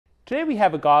Today we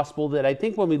have a gospel that I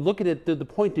think when we look at it through the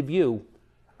point of view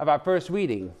of our first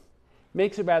reading,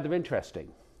 makes it rather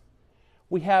interesting.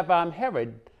 We have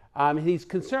Herod. He's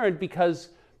concerned because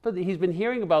he's been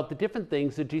hearing about the different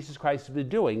things that Jesus Christ has been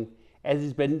doing as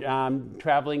he's been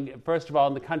traveling, first of all,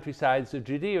 in the countrysides of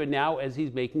Judea, and now as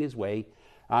he's making his way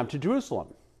to Jerusalem.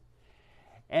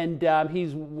 And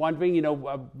he's wondering,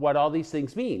 what all these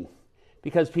things mean.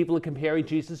 Because people are comparing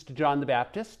Jesus to John the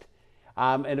Baptist.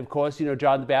 And of course,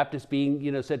 John the Baptist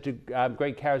being, such a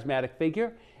great charismatic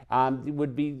figure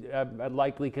would be a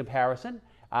likely comparison.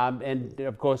 And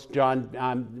of course, John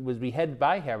was beheaded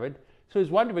by Herod. So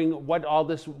he's wondering what all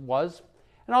this was.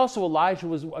 And also Elijah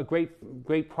was a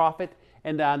great prophet,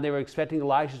 and they were expecting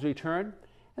Elijah's return.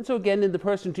 And so again, in the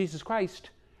person of Jesus Christ,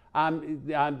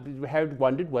 Herod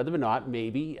wondered whether or not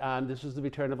maybe this was the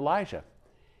return of Elijah.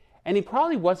 And he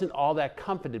probably wasn't all that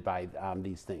comforted by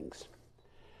these things.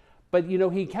 But,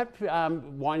 he kept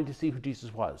wanting to see who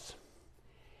Jesus was.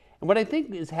 And what I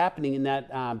think is happening in that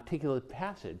particular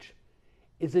passage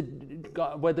is that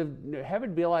God, whether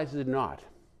Herod realizes it or not,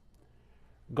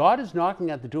 God is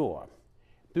knocking at the door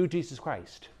through Jesus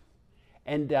Christ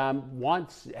and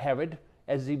wants Herod,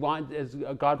 as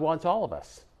God wants all of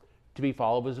us, to be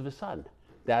followers of his son.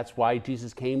 That's why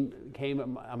Jesus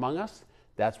came among us.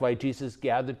 That's why Jesus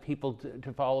gathered people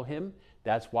to follow him.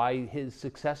 That's why his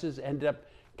successors ended up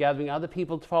gathering other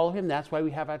people to follow him. That's why we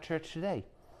have our church today.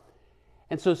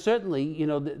 And so certainly,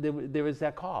 there is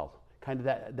that call, kind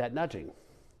of that nudging.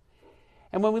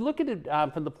 And when we look at it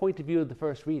from the point of view of the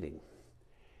first reading,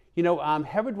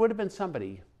 Herod would have been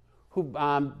somebody who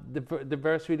the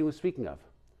verse reading was speaking of,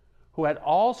 who had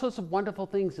all sorts of wonderful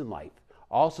things in life,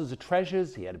 all sorts of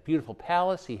treasures. He had a beautiful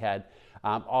palace. He had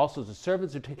all sorts of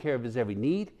servants who took care of his every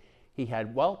need. He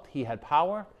had wealth. He had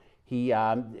power. He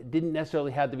didn't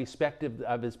necessarily have the respect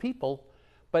of his people,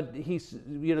 but he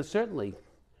certainly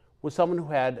was someone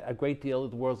who had a great deal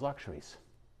of the world's luxuries.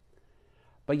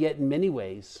 But yet in many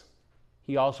ways,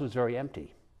 he also was very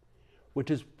empty, which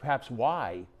is perhaps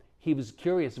why he was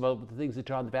curious about the things that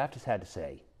John the Baptist had to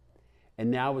say,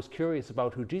 and now was curious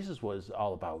about who Jesus was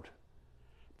all about,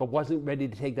 but wasn't ready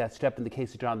to take that step in the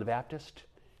case of John the Baptist.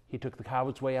 He took the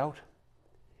coward's way out.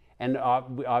 And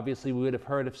obviously we would have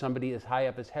heard if somebody as high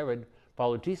up as Herod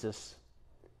followed Jesus.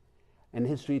 And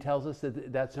history tells us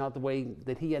that that's not the way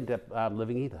that he ended up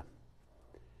living either.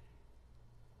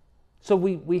 So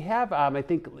we have, I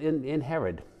think, in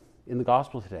Herod, in the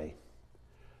gospel today,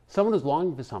 someone who's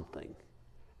longing for something.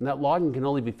 And that longing can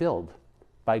only be filled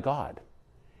by God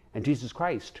and Jesus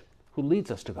Christ, who leads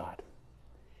us to God.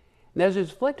 And as I was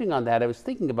reflecting on that, I was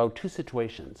thinking about two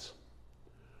situations.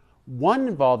 One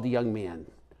involved a young man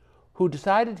who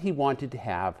decided he wanted to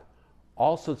have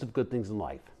all sorts of good things in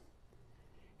life.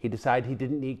 He decided he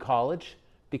didn't need college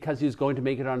because he was going to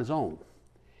make it on his own.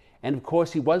 And of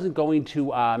course, he wasn't going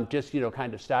to just,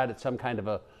 kind of start at some kind of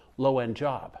a low-end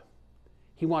job.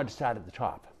 He wanted to start at the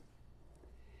top.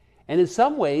 And in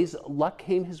some ways, luck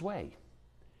came his way.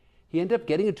 He ended up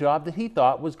getting a job that he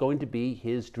thought was going to be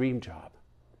his dream job.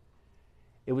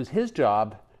 It was his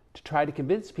job to try to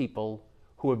convince people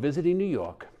who were visiting New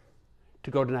York to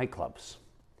go to nightclubs.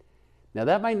 Now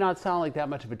that might not sound like that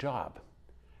much of a job,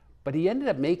 but he ended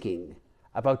up making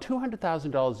about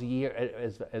 $200,000 a year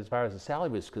as far as the salary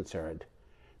was concerned,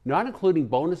 not including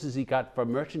bonuses he got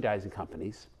from merchandising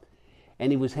companies.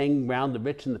 And he was hanging around the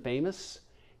rich and the famous.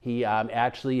 He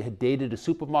actually had dated a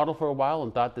supermodel for a while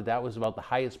and thought that was about the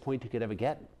highest point he could ever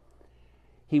get.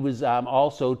 He was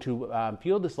also, to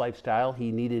fuel this lifestyle,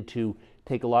 he needed to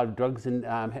take a lot of drugs and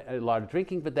a lot of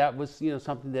drinking, but that was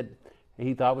something that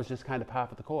he thought was just kind of par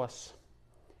for the course.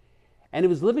 And he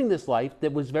was living this life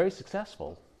that was very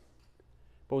successful,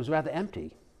 but was rather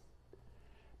empty.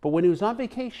 But when he was on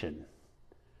vacation,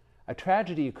 a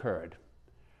tragedy occurred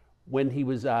when he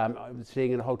was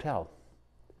staying in a hotel.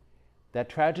 That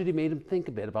tragedy made him think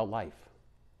a bit about life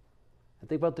and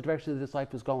think about the direction that his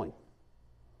life was going.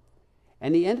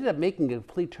 And he ended up making a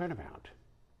complete turnaround.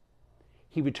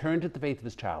 He returned to the faith of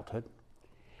his childhood,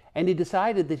 and he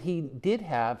decided that he did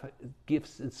have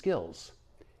gifts and skills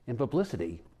in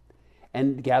publicity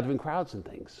and gathering crowds and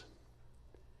things.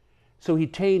 So he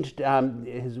changed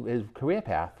his career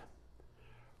path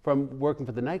from working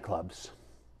for the nightclubs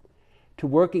to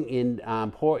working in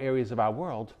poor areas of our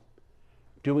world,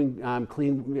 doing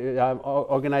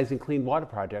organizing clean water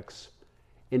projects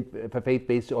for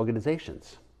faith-based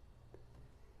organizations.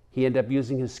 He ended up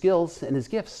using his skills and his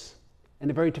gifts in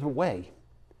a very different way.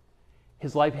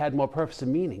 His life had more purpose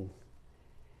and meaning.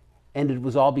 And it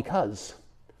was all because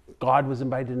God was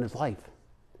invited in his life.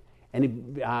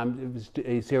 And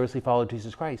he seriously followed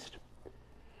Jesus Christ.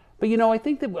 But I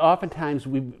think that oftentimes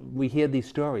we hear these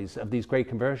stories of these great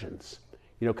conversions,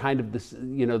 kind of this,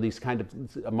 these kind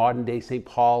of modern day St.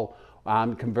 Paul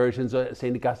conversions, or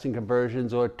St. Augustine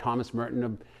conversions, or Thomas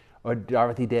Merton, or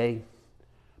Dorothy Day.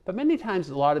 But many times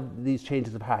a lot of these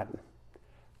changes of heart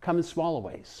come in smaller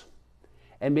ways.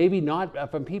 And maybe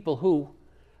not from people who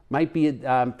might be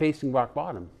facing rock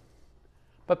bottom,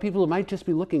 but people who might just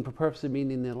be looking for purpose and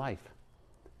meaning in their life.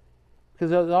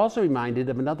 Because I was also reminded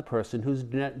of another person who's a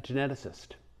geneticist.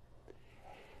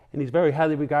 And he's very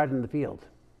highly regarded in the field.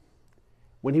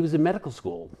 When he was in medical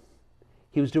school,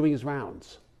 he was doing his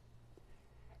rounds.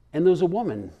 And there was a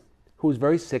woman who was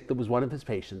very sick that was one of his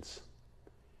patients.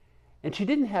 And she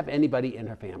didn't have anybody in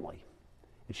her family.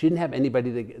 And she didn't have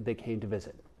anybody that came to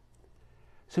visit.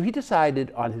 So he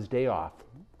decided on his day off,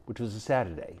 which was a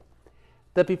Saturday,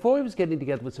 that before he was getting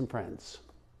together with some friends,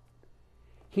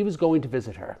 he was going to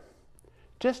visit her,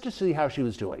 just to see how she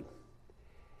was doing.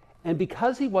 And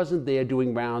because he wasn't there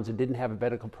doing rounds and didn't have a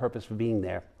medical purpose for being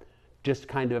there, just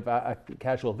kind of a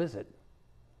casual visit,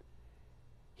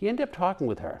 he ended up talking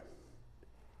with her.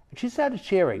 And she started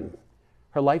sharing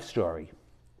her life story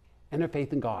and her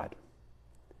faith in God.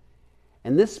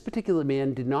 And this particular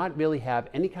man did not really have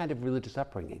any kind of religious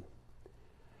upbringing.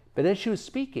 But as she was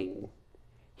speaking,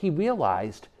 he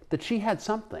realized that she had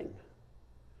something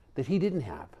that he didn't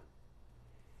have.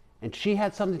 And she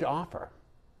had something to offer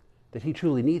that he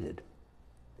truly needed.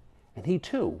 And he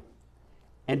too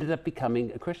ended up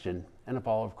becoming a Christian and a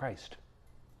follower of Christ.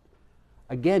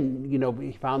 Again,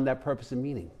 he found that purpose and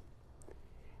meaning.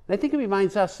 And I think it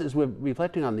reminds us, as we're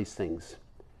reflecting on these things,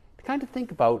 to kind of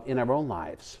think about in our own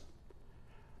lives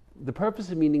the purpose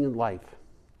and meaning in life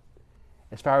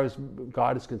as far as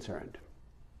God is concerned,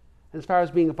 and as far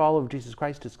as being a follower of Jesus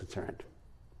Christ is concerned.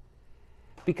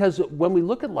 Because when we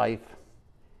look at life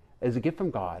as a gift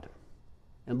from God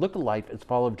and look at life as a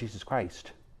follower of Jesus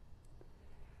Christ,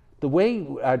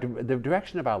 the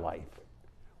direction of our life,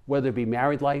 whether it be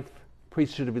married life,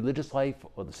 priesthood of religious life,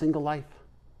 or the single life,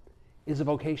 is a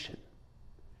vocation.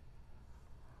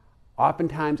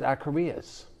 Oftentimes our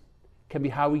careers can be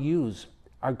how we use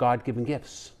our God-given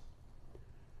gifts.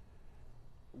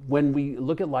 When we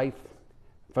look at life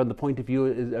from the point of view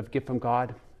of gift from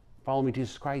God, following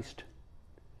Jesus Christ,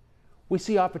 we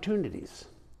see opportunities.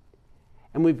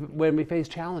 And when we face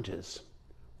challenges,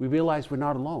 we realize we're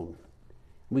not alone.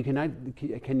 We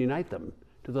can unite them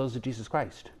to those of Jesus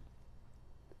Christ.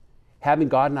 Having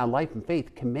God in our life and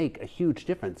faith can make a huge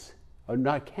difference. Or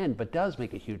not can, but does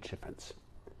make a huge difference.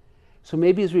 So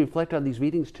maybe as we reflect on these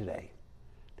readings today,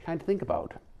 kind of think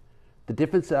about the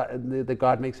difference that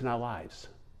God makes in our lives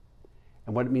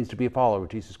and what it means to be a follower of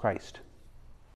Jesus Christ.